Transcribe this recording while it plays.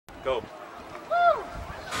Go.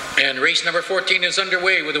 And race number 14 is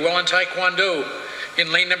underway with the Welland Taekwondo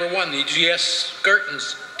in lane number 1, the UTSC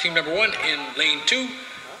Scartans, team number 1 in lane 2,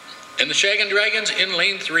 and the Shag'n Dragons in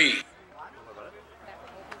lane 3.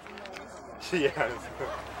 Yeah.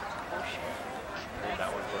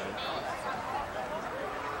 That one's playing.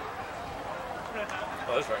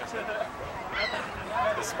 Oh, that's right.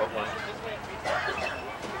 This is one.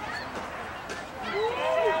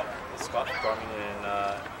 Scott Garmin and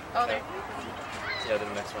oh, there. Yeah, the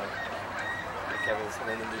next one. Kevin's and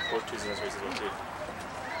then the both twos in this race as well too.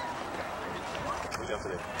 Who's down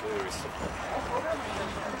today? Lewis.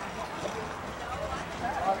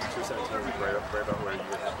 217 is right about where you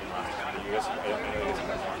were happy last time. You guys, I know you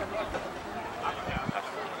guys are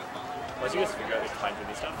once you guys figure out the time for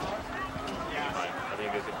this stuff, you'll be fine. I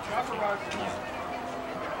think you guys get 215 easy.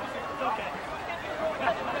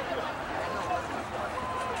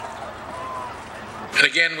 And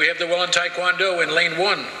again, we have the Welland Taekwondo in lane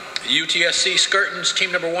 1, the UTSC Scartans,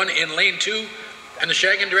 team number 1 in lane 2, and the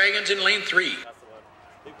Shag'n Dragons in lane 3. That's the one.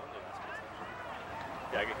 They won that last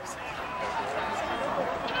race. Yeah, I guess.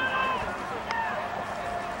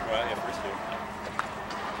 Well, yeah, first two.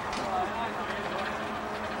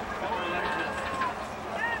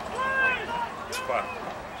 Wow.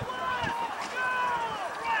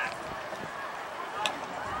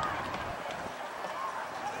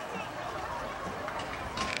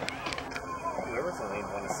 Whoever's in lane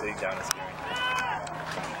 1 is sitting down is scary.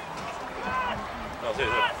 Oh, see,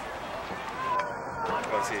 look.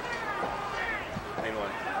 Oh, see. Lane 1.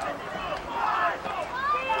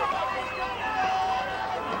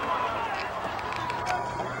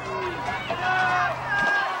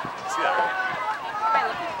 See that, right? What am I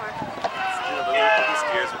looking for? You know, those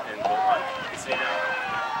gears in boat one. You see now.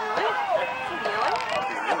 Really? Really?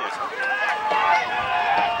 He's in there something.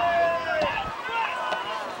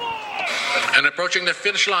 And approaching the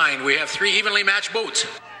finish line, we have 3 evenly matched boats.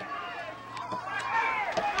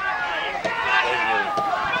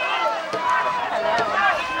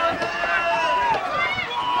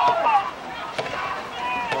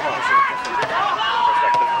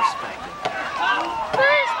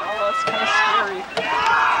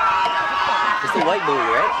 It's the white buoy,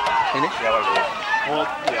 right? Finish? Yeah, white buoy. Well,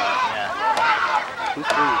 yeah. Who's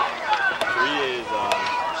 3? 3 is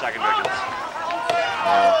Shag'n Dragons.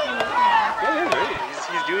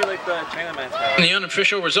 He's doing like the China man style. And the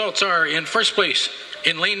unofficial results are: in first place,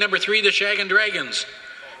 in lane number 3, the Shag'n Dragons.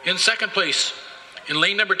 In second place, in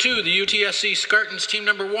lane number 2, the UTSC Scartans, team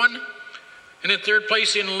number 1. And in third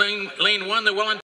place, in lane 1, the Welland